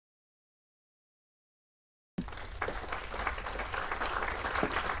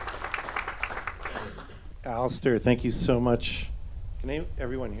Alistair, thank you so much. Can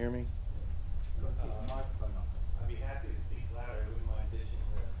everyone hear me? I'd be happy to speak louder. I wouldn't mind ditching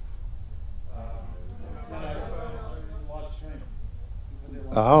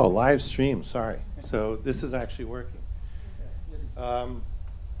this. Oh, live stream. Sorry. So this is actually working. I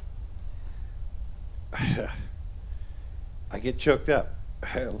get choked up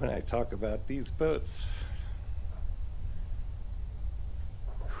when I talk about these boats.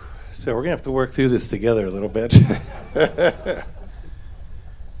 So we're going to have to work through this together a little bit.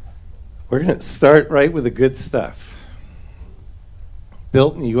 We're going to start right with the good stuff.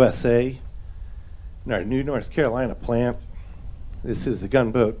 Built in the USA in our new North Carolina plant. This is the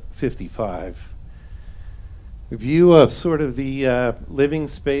Gunboat 55. A view of sort of the living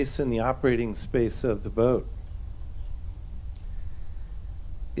space and the operating space of the boat.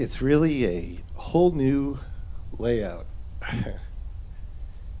 It's really a whole new layout.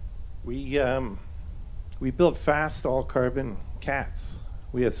 We built fast all-carbon cats.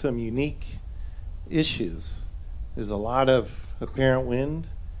 We have some unique issues. There's a lot of apparent wind.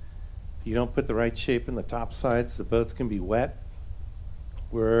 If you don't put the right shape in the top sides, the boats can be wet.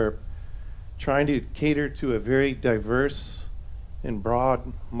 We're trying to cater to a very diverse and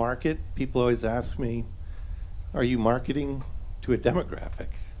broad market. People always ask me, are you marketing to a demographic?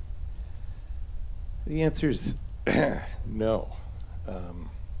 The answer is no.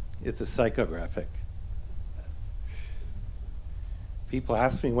 It's a psychographic. People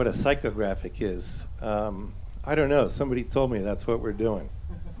ask me what a psychographic is. I don't know. Somebody told me that's what we're doing.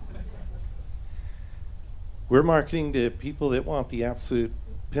 We're marketing to people that want the absolute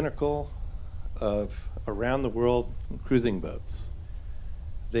pinnacle of around the world cruising boats.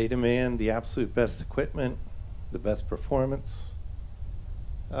 They demand the absolute best equipment, the best performance.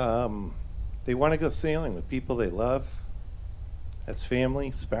 They want to go sailing with people they love. That's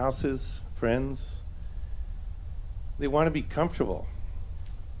family, spouses, friends. They want to be comfortable.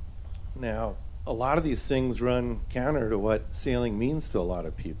 Now, a lot of these things run counter to what sailing means to a lot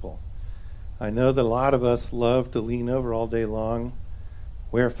of people. I know that a lot of us love to lean over all day long,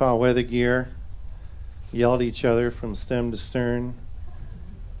 wear foul weather gear, yell at each other from stem to stern.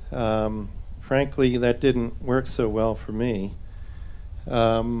 Frankly, that didn't work so well for me.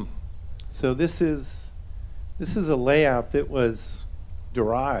 So this is a layout that was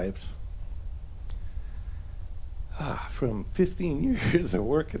derived from 15 years of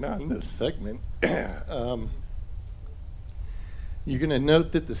working on this segment. You're going to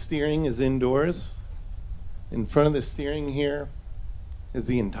note that the steering is indoors. In front of the steering here is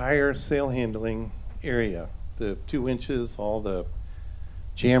the entire sail handling area. The 2 inches, all the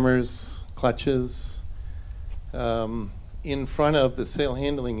jammers, clutches. In front of the sail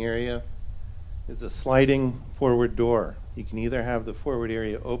handling area is a sliding forward door. You can either have the forward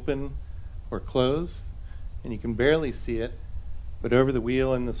area open or closed, and you can barely see it, but over the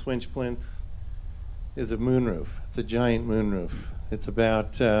wheel in the swinch plinth is a moonroof. It's a giant moonroof. It's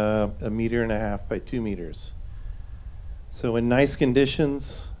about 1.5 meters by 2 meters. So in nice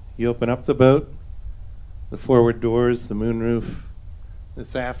conditions, you open up the boat, the forward doors, the moonroof.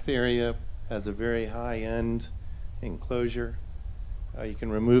 This aft area has a very high-end enclosure. You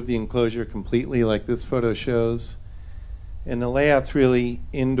can remove the enclosure completely like this photo shows. And the layout's really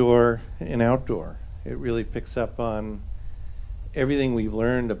indoor and outdoor. It really picks up on everything we've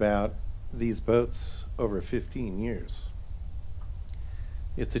learned about these boats over 15 years.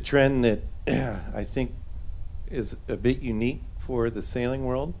 It's a trend that I think is a bit unique for the sailing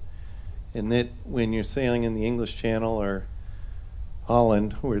world, in that when you're sailing in the English Channel or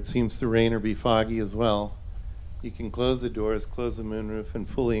Holland, where it seems to rain or be foggy as well, you can close the doors, close the moonroof, and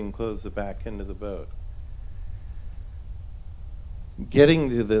fully enclose the back end of the boat. Getting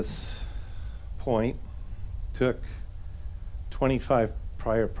to this point took 25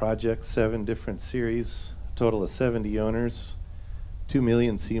 prior projects, 7 different series, a total of 70 owners, 2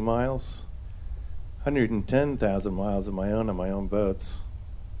 million sea miles, 110,000 miles of my own on my own boats.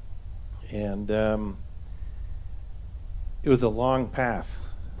 And it was a long path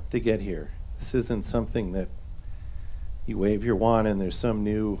to get here. This isn't something that you wave your wand and there's some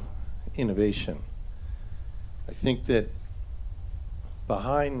new innovation. I think that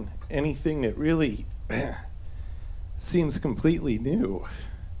behind anything that really seems completely new,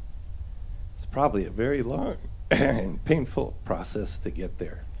 it's probably a very long and painful process to get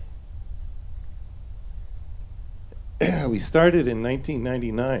there. We started in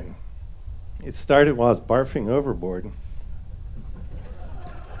 1999. It started while I was barfing overboard.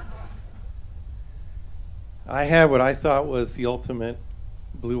 I had what I thought was the ultimate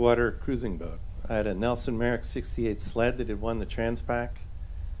blue water cruising boat. I had a Nelson Merrick 68 sled that had won the Transpac.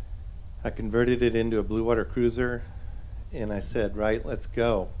 I converted it into a blue water cruiser, and I said, right, let's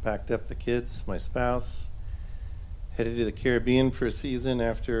go. Packed up the kids, my spouse, headed to the Caribbean for a season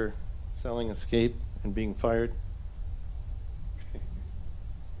after selling Escape and being fired.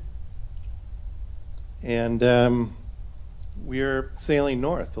 And we're sailing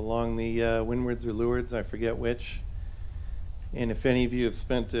north along the windwards or leewards, I forget which. And if any of you have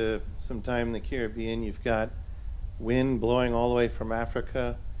spent some time in the Caribbean, you've got wind blowing all the way from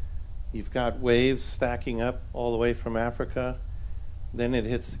Africa. You've got waves stacking up all the way from Africa. Then it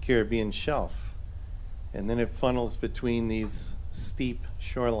hits the Caribbean shelf. And then it funnels between these steep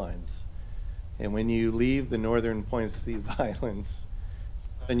shorelines. And when you leave the northern points of these islands, it's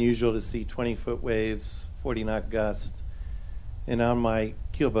unusual to see 20-foot waves, 40-knot gust. And on my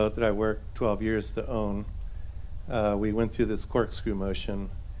keelboat that I worked 12 years to own, we went through this corkscrew motion.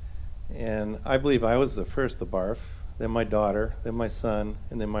 And I believe I was the first to barf, then my daughter, then my son,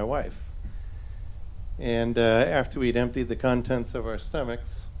 and then my wife. And after we'd emptied the contents of our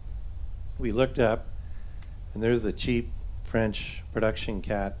stomachs, we looked up, and there's a cheap French production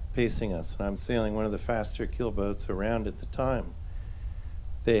cat pacing us. And I'm sailing one of the faster keelboats around at the time.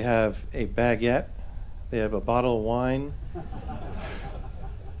 They have a baguette. They have a bottle of wine.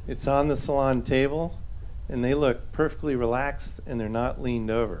 It's on the salon table, and they look perfectly relaxed, and they're not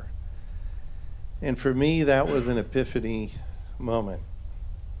leaned over. And for me, that was an epiphany moment.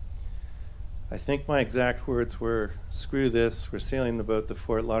 I think my exact words were, screw this, we're sailing the boat to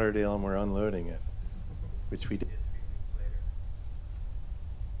Fort Lauderdale and we're unloading it, which we did 3 weeks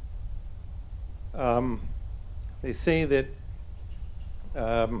later. They say that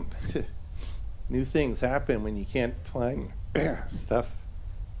new things happen when you can't find stuff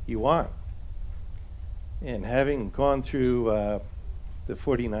you want. And having gone through the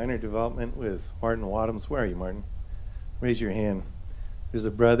 49er development with Martin Wadhams, where are you, Martin? Raise your hand. There's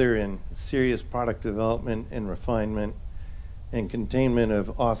a brother in serious product development and refinement and containment of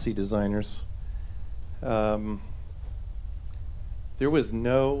Aussie designers. There was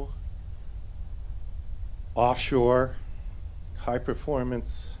no offshore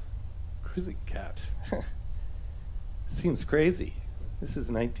high-performance cruising cat. Seems crazy. This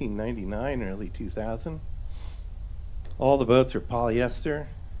is 1999, early 2000. All the boats are polyester.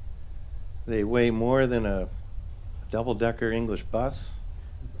 They weigh more than a double-decker English bus.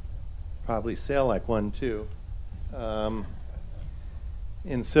 Probably sail like one, too. And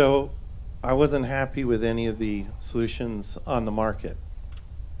so I wasn't happy with any of the solutions on the market.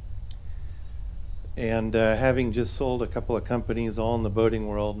 And having just sold a couple of companies all in the boating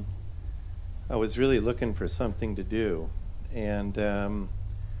world, I was really looking for something to do. And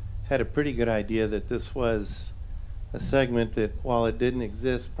had a pretty good idea that this was a segment that, while it didn't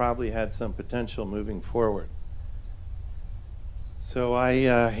exist, probably had some potential moving forward. So I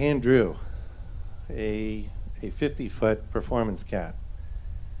hand drew a 50-foot performance cat,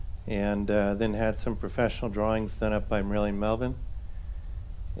 and then had some professional drawings done up by Marilyn Melvin.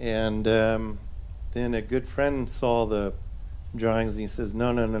 And then a good friend saw the drawings, and he says, no,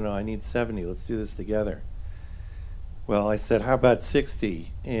 I need 70. Let's do this together. Well, I said, how about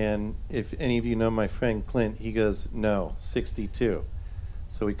 60? And if any of you know my friend Clint, he goes, no, 62.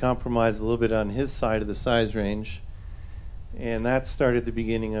 So we compromised a little bit on his side of the size range, and that started the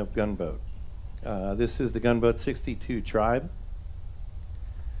beginning of Gunboat. This is the Gunboat 62 Tribe,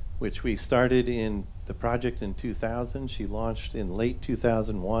 which we started in the project in 2000. She launched in late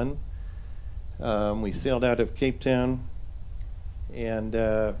 2001. We sailed out of Cape Town,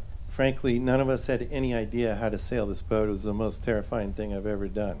 and frankly, none of us had any idea how to sail this boat. It was the most terrifying thing I've ever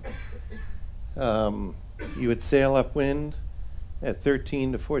done. You would sail upwind at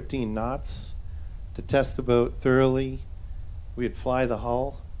 13 to 14 knots to test the boat thoroughly. We'd fly the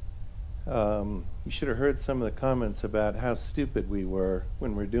hull. You should have heard some of the comments about how stupid we were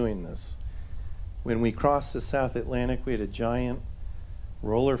when we're doing this. When we crossed the South Atlantic, we had a giant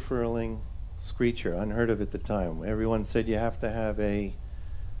roller furling screecher, unheard of at the time. Everyone said you have to have a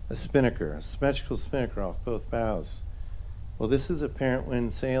spinnaker, a symmetrical spinnaker off both bows. Well, this is apparent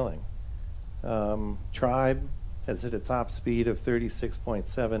wind sailing. Tribe has hit a top speed of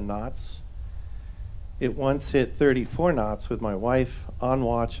 36.7 knots. It once hit 34 knots with my wife on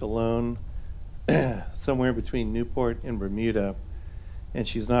watch alone somewhere between Newport and Bermuda, and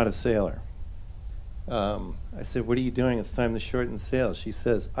she's not a sailor. I said, what are you doing? It's time to shorten sail. She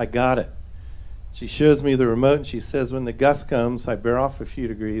says, I got it. She shows me the remote, and she says, when the gust comes, I bear off a few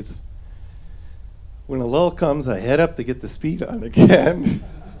degrees. When a lull comes, I head up to get the speed on again.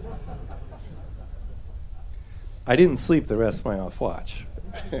 I didn't sleep the rest of my off watch.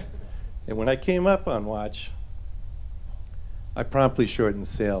 And when I came up on watch, I promptly shortened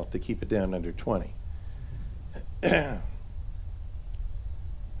sail to keep it down under 20.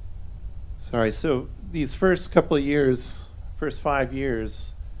 Sorry, so these first couple of years, first 5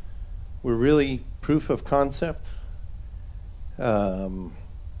 years, were really proof of concept,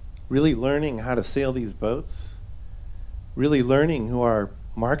 really learning how to sail these boats, really learning who our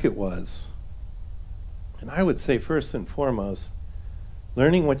market was. And I would say first and foremost,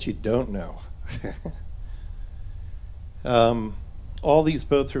 learning what you don't know. All these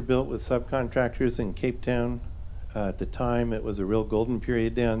boats were built with subcontractors in Cape Town. At the time, it was a real golden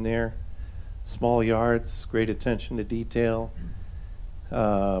period down there. Small yards, great attention to detail,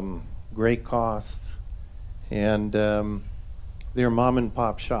 great cost, and they're mom and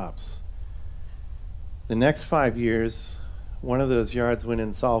pop shops. The next 5 years, one of those yards went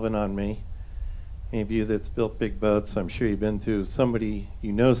insolvent on me. Any of you that's built big boats, I'm sure you've been through somebody,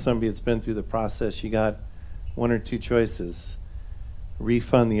 you know somebody that's been through the process. You got one or two choices.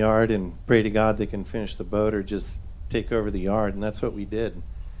 Refund the yard and pray to God they can finish the boat, or just take over the yard, and that's what we did.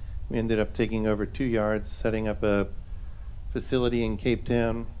 We ended up taking over 2 yards, setting up a facility in Cape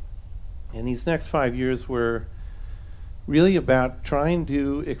Town. And these next 5 years were really about trying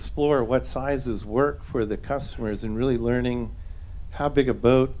to explore what sizes work for the customers and really learning how big a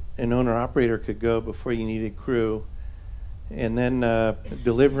boat an owner-operator could go before you needed crew, and then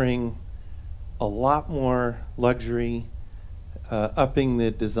delivering a lot more luxury, upping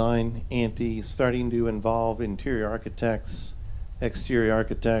the design ante, starting to involve interior architects, exterior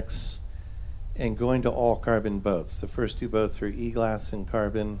architects, and going to all carbon boats. The first 2 boats were E-glass and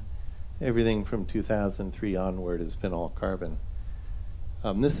carbon. Everything from 2003 onward has been all carbon.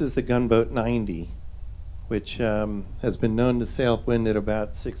 This is the Gunboat 90, which has been known to sail upwind at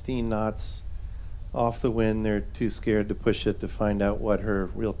about 16 knots. Off the wind, they're too scared to push it to find out what her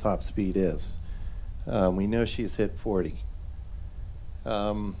real top speed is. We know she's hit 40.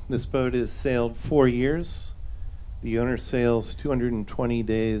 This boat has sailed 4 years. The owner sails 220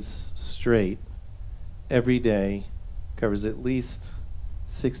 days straight, every day, covers at least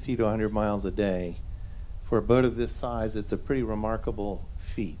 60 to 100 miles a day. For a boat of this size, it's a pretty remarkable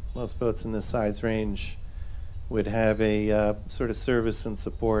feat. Most boats in this size range would have a sort of service and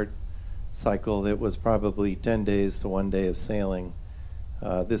support cycle that was probably 10 days to 1 day of sailing.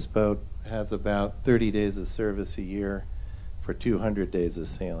 This boat has about 30 days of service a year for 200 days of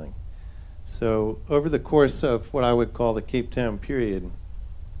sailing. So over the course of what I would call the Cape Town period,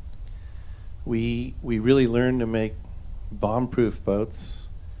 we really learned to make bomb-proof boats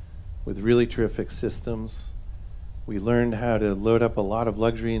with really terrific systems. We learned how to load up a lot of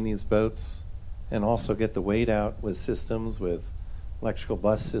luxury in these boats and also get the weight out with systems, with electrical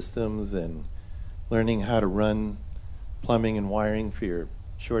bus systems, and learning how to run plumbing and wiring for your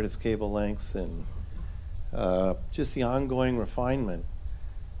shortest cable lengths, and just the ongoing refinement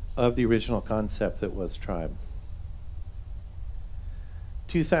of the original concept that was Tribe.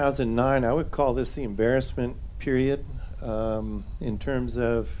 2009, I would call this the embarrassment period, in terms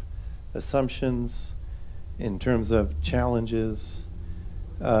of assumptions, in terms of challenges,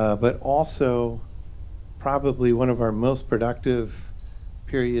 but also probably one of our most productive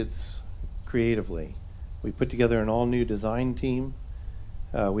periods creatively. We put together an all-new design team.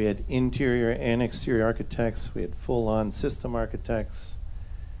 We had interior and exterior architects. We had full-on system architects,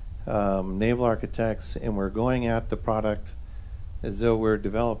 naval architects, and we're going at the product as though we're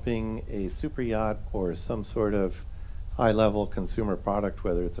developing a super yacht or some sort of high-level consumer product,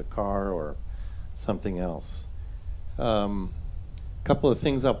 whether it's a car or something else. Couple of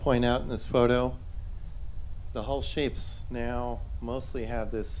things I'll point out in this photo. The hull shapes now mostly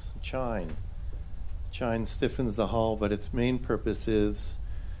have this chine. Chine stiffens the hull, but its main purpose is,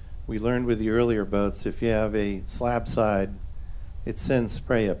 we learned with the earlier boats, if you have a slab side, it sends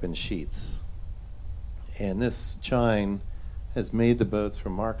spray up in sheets. And this chine has made the boats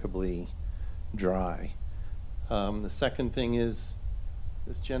remarkably dry. The second thing is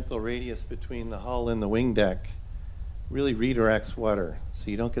this gentle radius between the hull and the wing deck really redirects water,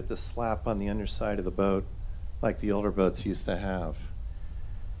 so you don't get the slap on the underside of the boat like the older boats used to have.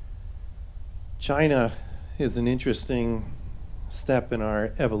 China is an interesting step in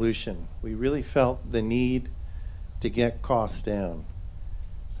our evolution. We really felt the need to get costs down.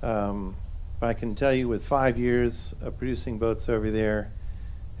 But I can tell you, with 5 years of producing boats over there,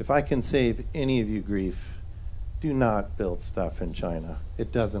 if I can save any of you grief, do not build stuff in China.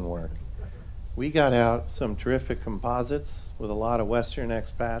 It doesn't work. We got out some terrific composites with a lot of Western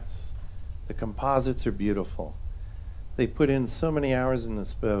expats. The composites are beautiful. They put in so many hours in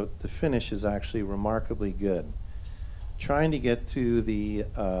this boat. The finish is actually remarkably good. Trying to get to the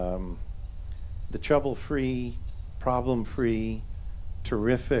trouble-free problem-free,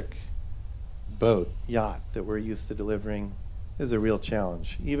 terrific boat, yacht that we're used to delivering is a real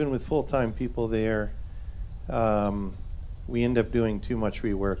challenge. Even with full-time people there, we end up doing too much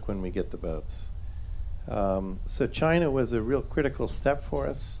rework when we get the boats. So China was a real critical step for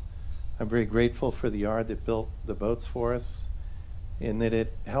us. I'm very grateful for the yard that built the boats for us, in that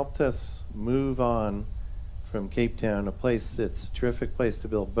it helped us move on from Cape Town, a place that's a terrific place to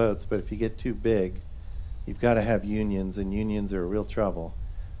build boats, but if you get too big, you've got to have unions, and unions are a real trouble,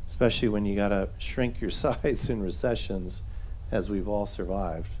 especially when you got to shrink your size in recessions, as we've all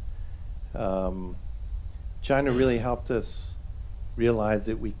survived. China really helped us realize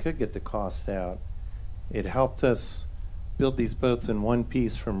that we could get the cost out. It helped us build these boats in one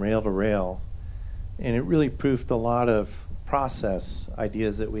piece from rail to rail, and it really proved a lot of process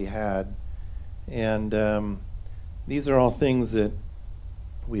ideas that we had. And these are all things that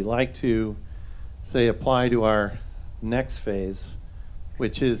we like to, say, apply to our next phase,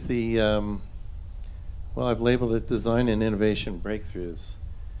 which is the, well, I've labeled it Design and Innovation Breakthroughs.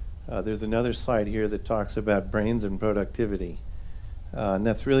 There's another slide here that talks about brains and productivity. And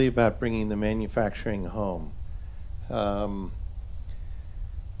that's really about bringing the manufacturing home.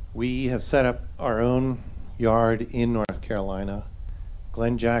 We have set up our own yard in North Carolina.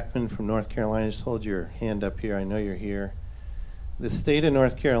 Glenn Jackman from North Carolina, just hold your hand up here, I know you're here. The state of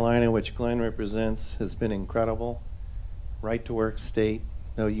North Carolina, which Glenn represents, has been incredible. Right to work state,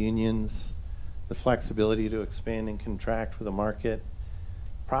 no unions, the flexibility to expand and contract for the market.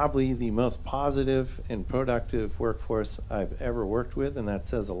 Probably the most positive and productive workforce I've ever worked with, and that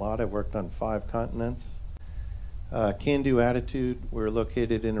says a lot. I've worked on 5 continents. Can-do attitude. We're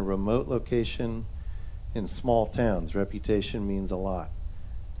located in a remote location in small towns. Reputation means a lot.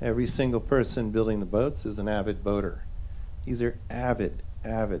 Every single person building the boats is an avid boater. These are avid,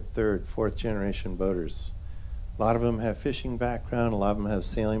 3rd, 4th generation boaters. A lot of them have fishing background, a lot of them have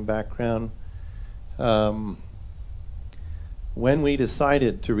sailing background. When we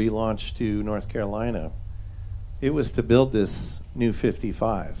decided to relaunch to North Carolina, it was to build this new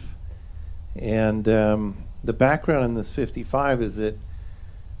 55. And the background on this 55 is that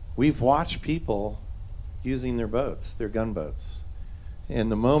we've watched people using their boats, their gunboats. And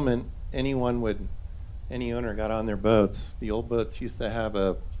the moment any owner got on their boats, the old boats used to have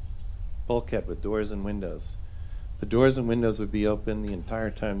a bulkhead with doors and windows. The doors and windows would be open the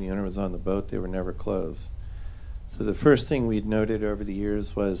entire time the owner was on the boat. They were never closed. So the first thing we'd noted over the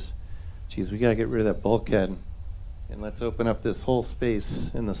years was, geez, we gotta get rid of that bulkhead and let's open up this whole space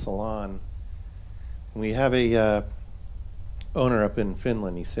in the salon. And we have a owner up in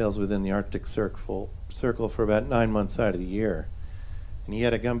Finland. He sails within the Arctic Circle for about 9 months out of the year. And he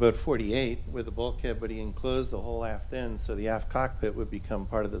had a Gunboat 48 with a bulkhead, but he enclosed the whole aft end so the aft cockpit would become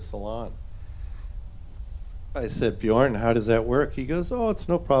part of the salon. I said, Bjorn, how does that work? He goes, oh, it's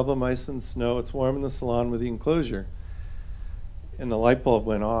no problem, ice and snow. It's warm in the salon with the enclosure. And the light bulb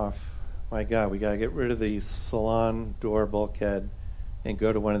went off. My God, we got to get rid of the salon door bulkhead and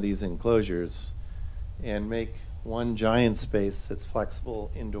go to one of these enclosures and make one giant space that's flexible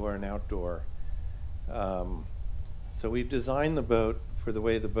indoor and outdoor. So we've designed the boat for the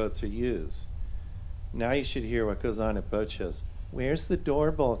way the boats are used. Now you should hear what goes on at boat shows. Where's the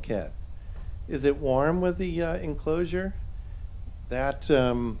door bulkhead? Is it warm with the enclosure? That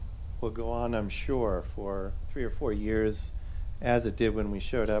will go on, I'm sure, for 3 or 4 years, as it did when we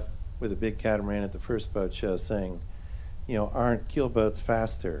showed up with a big catamaran at the first boat show saying, you know, aren't keel boats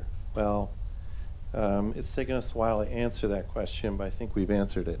faster? Well, it's taken us a while to answer that question, but I think we've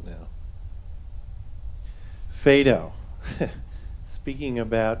answered it now. Fado. Speaking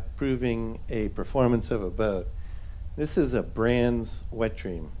about proving a performance of a boat, this is a brand's wet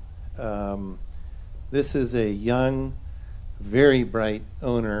dream. This is a young, very bright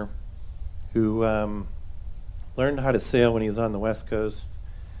owner who learned how to sail when he was on the West Coast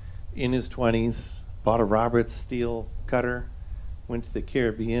in his 20s, bought a Roberts steel cutter, went to the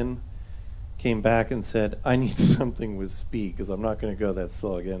Caribbean, came back and said, I need something with speed because I'm not going to go that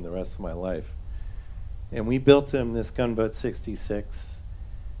slow again the rest of my life. And we built him this Gunboat 66.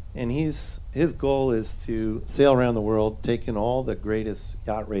 And his goal is to sail around the world, taking all the greatest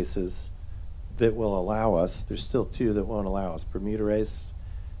yacht races that will allow us. There's still 2 that won't allow us, Bermuda Race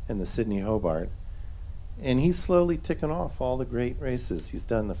and the Sydney Hobart. And he's slowly ticking off all the great races. He's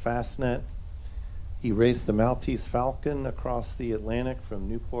done the Fastnet. He raced the Maltese Falcon across the Atlantic from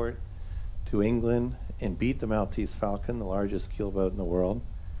Newport to England and beat the Maltese Falcon, the largest keelboat in the world.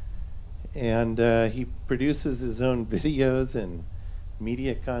 And he produces his own videos and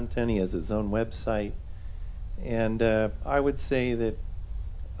media content. He has his own website. And I would say that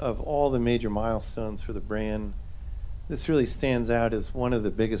of all the major milestones for the brand, this really stands out as one of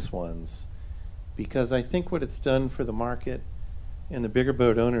the biggest ones, because I think what it's done for the market and the bigger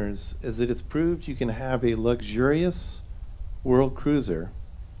boat owners is that it's proved you can have a luxurious world cruiser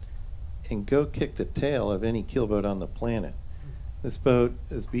and go kick the tail of any keelboat on the planet. This boat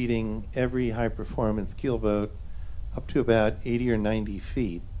is beating every high-performance keelboat up to about 80 or 90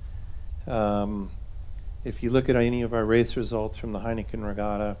 feet. If you look at any of our race results from the Heineken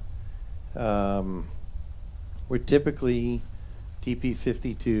Regatta, we're typically TP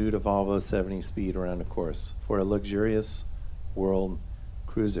 52 to Volvo 70 speed around the course for a luxurious world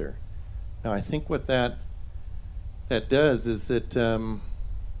cruiser. Now, I think what that does is that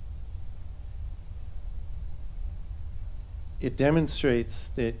it demonstrates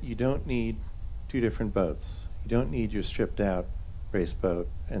that you don't need two different boats. You don't need your stripped out race boat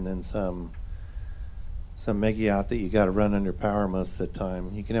and then some mega yacht that you got to run under power most of the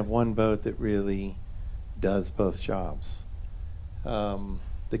time. You can have one boat that really does both jobs.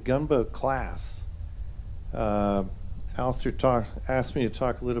 The Gunboat class, Alistair asked me to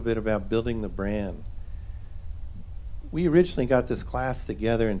talk a little bit about building the brand. We originally got this class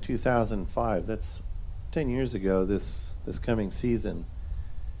together in 2005. That's 10 years ago this coming season.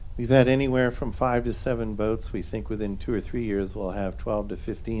 We've had anywhere from 5 to 7 boats. We think within 2 or 3 years we'll have 12 to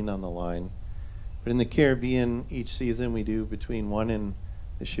 15 on the line. But in the Caribbean, each season we do between 1 and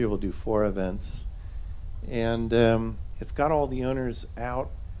this year we'll do 4 events. And it's got all the owners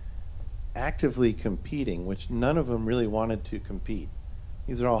out actively competing, which none of them really wanted to compete.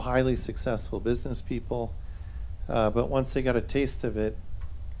 These are all highly successful business people, but once they got a taste of it,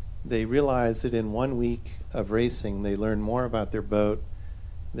 they realized that in 1 week of racing, they learned more about their boat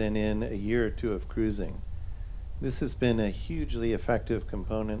than in a year or 2 of cruising. This has been a hugely effective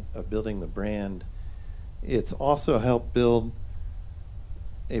component of building the brand. It's also helped build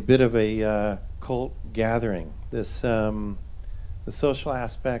a bit of a cult gathering. This, the social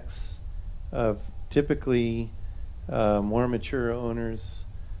aspects of typically more mature owners,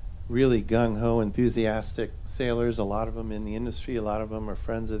 really gung-ho, enthusiastic sailors, a lot of them in the industry, a lot of them are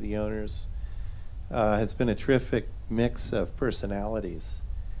friends of the owners, has been a terrific mix of personalities.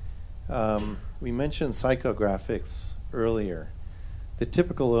 We mentioned psychographics earlier. The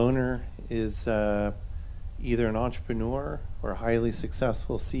typical owner is either an entrepreneur or a highly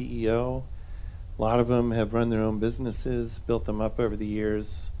successful CEO. A lot of them have run their own businesses, built them up over the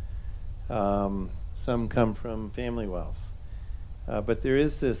years. Some come from family wealth. But there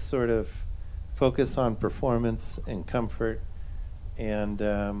is this sort of focus on performance and comfort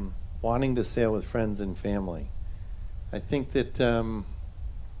and wanting to sail with friends and family. I think that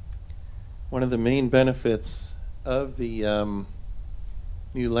one of the main benefits of the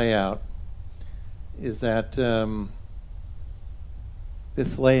new layout is that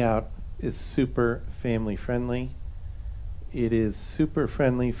this layout is super family friendly. It is super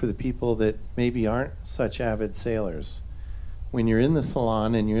friendly for the people that maybe aren't such avid sailors. When you're in the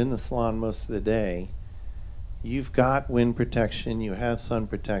salon, and you're in the salon most of the day, you've got wind protection, you have sun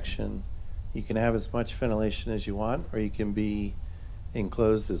protection, you can have as much ventilation as you want, or you can be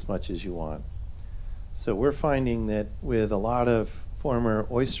enclosed as much as you want. So we're finding that with a lot of former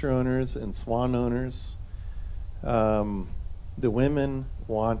oyster owners and swan owners, the women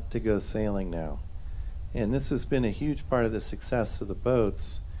want to go sailing now. And this has been a huge part of the success of the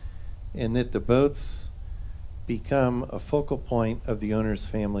boats, in that the boats become a focal point of the owner's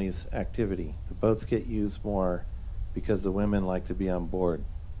family's activity. The boats get used more because the women like to be on board.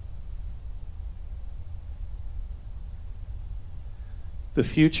 The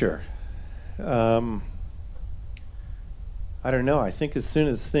future. I don't know. I think as soon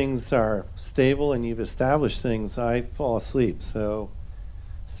as things are stable and you've established things, I fall asleep. So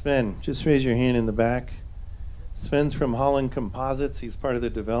Sven, just raise your hand in the back. Sven's from Holland Composites. He's part of the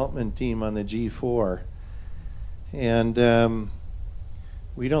development team on the G4. And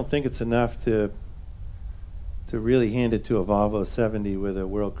we don't think it's enough to really hand it to a Volvo 70 with a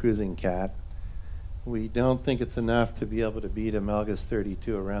World Cruising Cat. We don't think it's enough to be able to beat a Melgus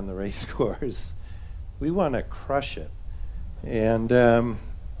 32 around the race course. We want to crush it. And,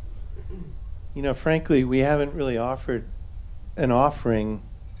 you know, frankly, we haven't really offered an offering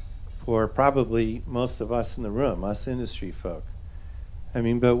for probably most of us in the room, us industry folk. I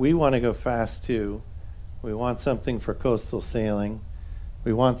mean, but we want to go fast too. We want something for coastal sailing.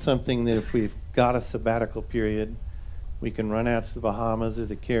 We want something that if we've got a sabbatical period, we can run out to the Bahamas or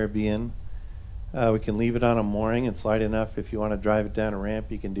the Caribbean. We can leave it on a mooring. It's light enough. If you want to drive it down a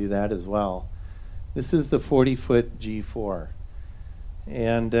ramp, you can do that as well. This is the 40-foot G4.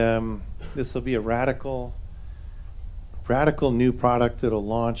 And this will be a radical new product that will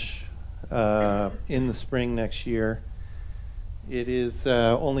launch in the spring next year. It is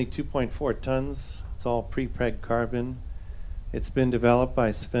only 2.4 tons. It's all pre-preg carbon. It's been developed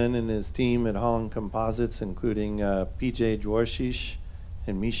by Sven and his team at Holland Composites, including PJ Dwarshish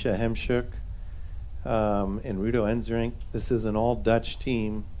and Misha Hemschuk and Rudo Enzrink. This is an all-Dutch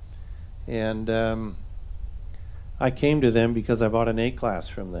team. And I came to them because I bought an A-Class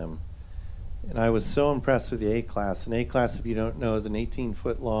from them. And I was so impressed with the A-Class. An A-Class, if you don't know, is an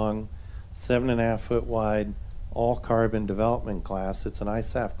 18-foot long, 7.5-foot wide, all-carbon development class. It's an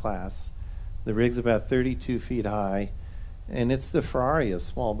ISAF class. The rig's about 32 feet high, and it's the Ferrari of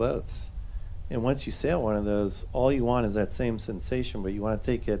small boats. And once you sail one of those, all you want is that same sensation, but you want to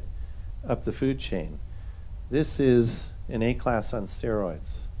take it up the food chain. This is an A-Class on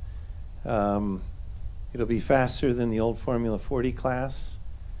steroids. It'll be faster than the old Formula 40 class.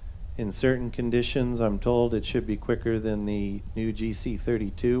 In certain conditions, I'm told it should be quicker than the new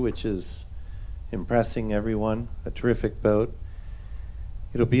GC32, which is impressing everyone. A terrific boat.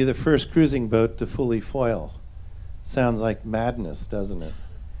 It'll be the first cruising boat to fully foil. Sounds like madness, doesn't it?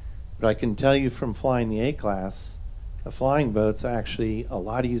 But I can tell you from flying the A-Class, a flying boat's actually a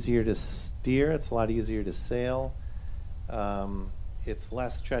lot easier to steer. It's a lot easier to sail. It's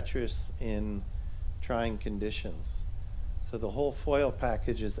less treacherous in trying conditions. So the whole foil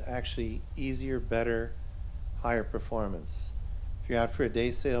package is actually easier, better, higher performance. If you're out for a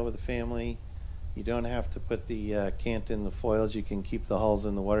day sail with a family, you don't have to put the cant in the foils. You can keep the hulls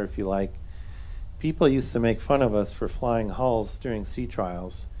in the water if you like. People used to make fun of us for flying hulls during sea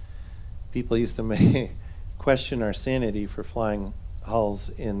trials. People used to question our sanity for flying hulls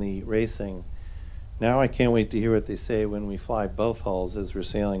in the racing. Now I can't wait to hear what they say when we fly both hulls as we're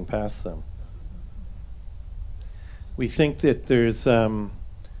sailing past them. We think that there's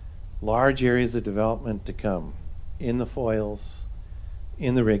large areas of development to come in the foils,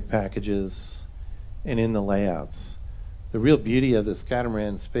 in the rig packages, and in the layouts. The real beauty of this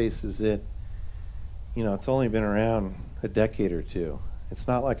catamaran space is that, you know, it's only been around a decade or two. It's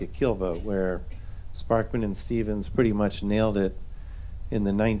not like a keelboat where Sparkman and Stevens pretty much nailed it in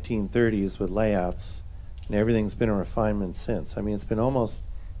the 1930s with layouts, and everything's been a refinement since. I mean, it's been almost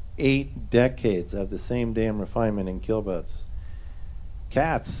 8 decades of the same damn refinement in keelboats.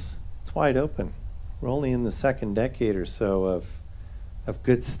 Cats, it's wide open. We're only in the second decade or so of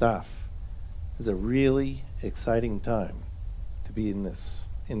good stuff. It's a really exciting time to be in this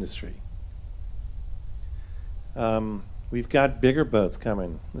industry. We've got bigger boats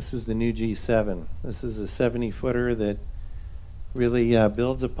coming. This is the new G7. This is a 70-footer that really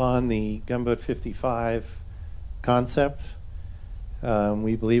builds upon the Gunboat 55 concept.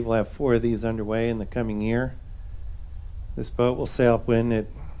 We believe we'll have 4 of these underway in the coming year. This boat will sail upwind at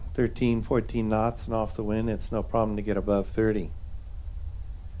 13, 14 knots, and off the wind it's no problem to get above 30.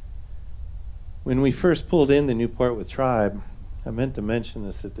 When we first pulled in the Newport with Tribe, I meant to mention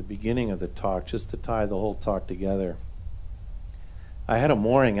this at the beginning of the talk just to tie the whole talk together. I had a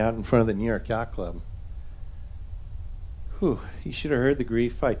mooring out in front of the New York Yacht Club. Whew, you should have heard the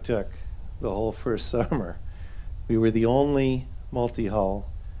grief I took the whole first summer. We were the only multi-hull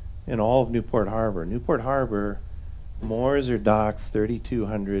in all of Newport Harbor. Newport Harbor moors or docks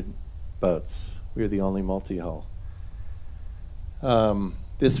 3,200 boats. We were the only multi-hull.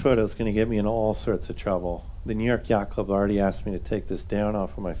 This photo is going to get me in all sorts of trouble. The New York Yacht Club already asked me to take this down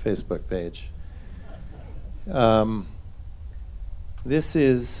off of my Facebook page. This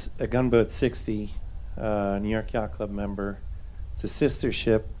is a Gunboat 60, New York Yacht Club member. It's a sister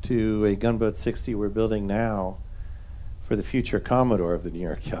ship to a Gunboat 60 we're building now for the future Commodore of the New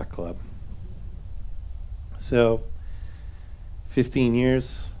York Yacht Club. So, 15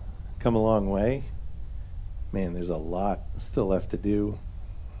 years, come a long way. Man, there's a lot still left to do.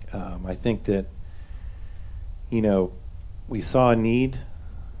 I think that, you know, we saw a need.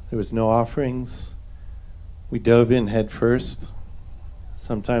 There was no offerings. We dove in head first.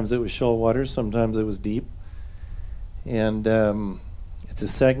 Sometimes it was shoal water, sometimes it was deep. And it's a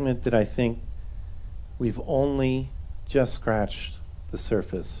segment that I think we've only just scratched the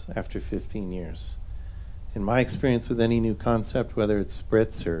surface after 15 years. In my experience with any new concept, whether it's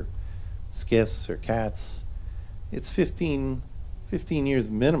sprits or skiffs or cats, it's 15 years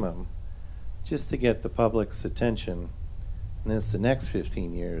minimum just to get the public's attention. And then it's the next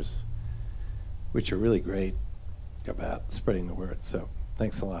 15 years, which are really great about spreading the word. So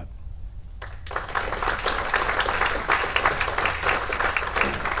thanks a lot.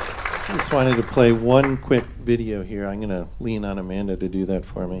 I just wanted to play one quick video here. I'm going to lean on Amanda to do that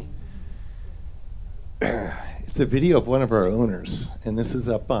for me. It's a video of one of our owners, and this is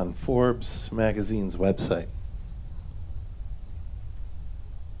up on Forbes magazine's website.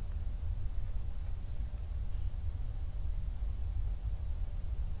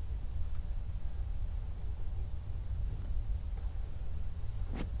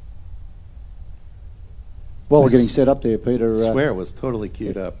 While we're getting set up there, Peter. I swear it was totally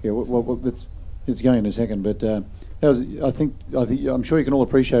queued up. Yeah, well, it's going in a second, but that was. I'm sure you can all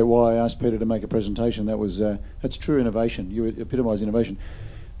appreciate why I asked Peter to make a presentation. That's true innovation. You epitomise innovation.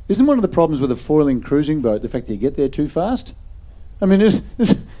 Isn't one of the problems with a foiling cruising boat the fact that you get there too fast? I mean, isn't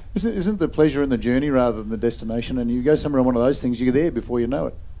the pleasure in the journey rather than the destination? And you go somewhere on one of those things, you're there before you know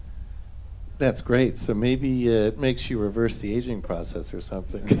it. That's great. So maybe it makes you reverse the aging process or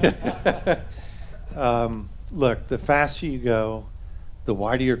something. Look, the faster you go, the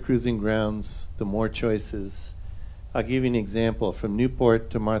wider your cruising grounds, the more choices. I'll give you an example. From Newport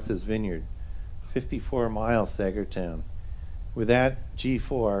to Martha's Vineyard, 54 miles to Edgartown. With that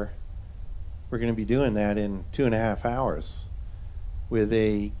G4, we're going to be doing that in 2.5 hours. With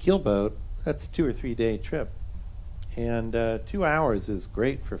a keelboat, that's a 2 or 3 day trip. And 2 hours is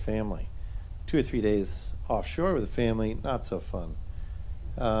great for family. 2 or 3 days offshore with a family, not so fun.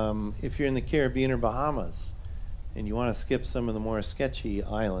 If you're in the Caribbean or Bahamas and you want to skip some of the more sketchy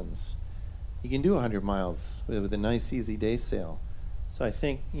islands, you can do 100 miles with a nice, easy day sail. So I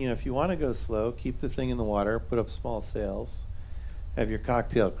think, if you want to go slow, keep the thing in the water, put up small sails, have your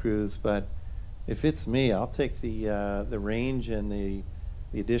cocktail cruise. But if it's me, I'll take the range and the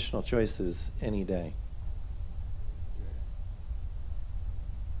additional choices any day.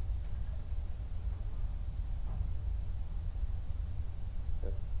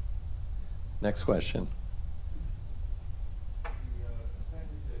 Next question.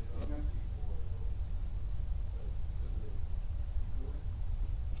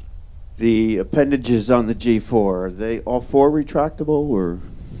 The appendages on the G4, are they all 4 retractable or?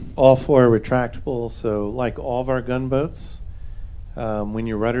 All 4 are retractable. So like all of our gunboats, when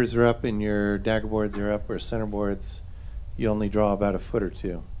your rudders are up and your daggerboards are up or centerboards, you only draw about 1 foot or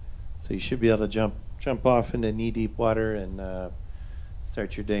 2. So you should be able to jump off into knee-deep water and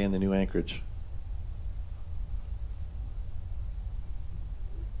start your day in the new anchorage.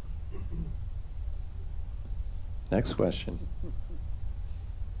 Next question.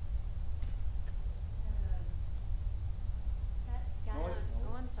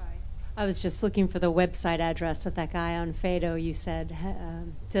 I'm sorry. I was just looking for the website address of that guy on Fado. You said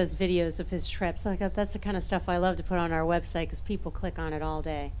does videos of his trips. That's the kind of stuff I love to put on our website because people click on it all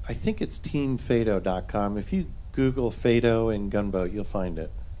day. I think it's teamfado.com. If you Google Fado and Gunboat, you'll find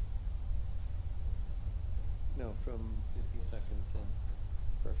it. No, from 50 seconds in.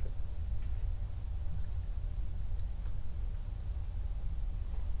 Perfect.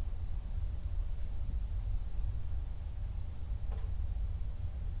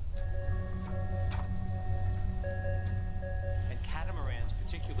 Catamarans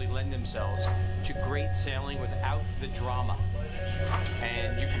particularly lend themselves to great sailing without the drama.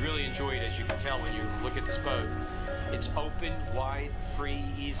 And you can really enjoy it, as you can tell when you look at this boat. It's open, wide, free,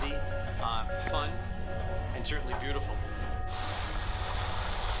 easy, fun, and certainly beautiful.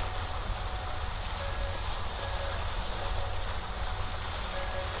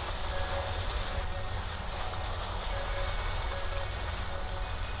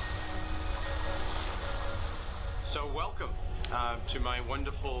 So welcome to my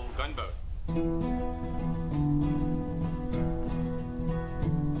wonderful gunboat.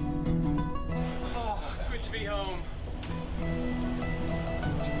 Oh, good to be home.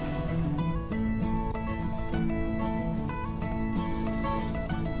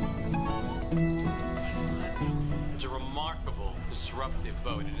 It's a remarkable, disruptive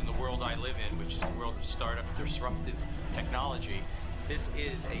boat, and in the world I live in, which is a world of startup disruptive technology, this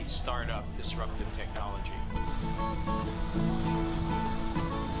is a startup disruptive technology.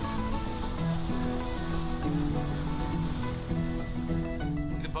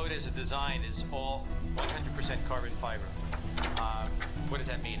 The boat as a design is all 100% carbon fiber. What does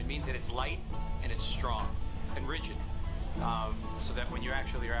that mean? It means that it's light and it's strong and rigid, so that when you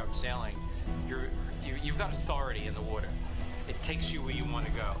actually are out sailing, you've got authority in the water. It takes you where you want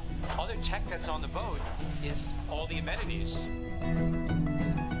to go. Other tech that's on the boat is all the amenities.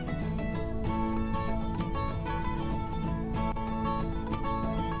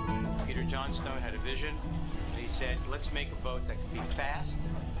 Johnstone had a vision, and he said, let's make a boat that can be fast,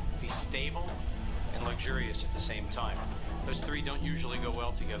 be stable, and luxurious at the same time. Those 3 don't usually go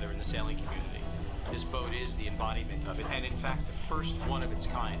well together in the sailing community. This boat is the embodiment of it, and in fact, the first one of its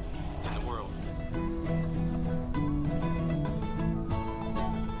kind in the world.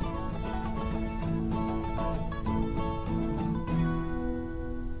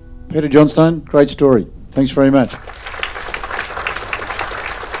 Peter Johnstone, great story. Thanks very much.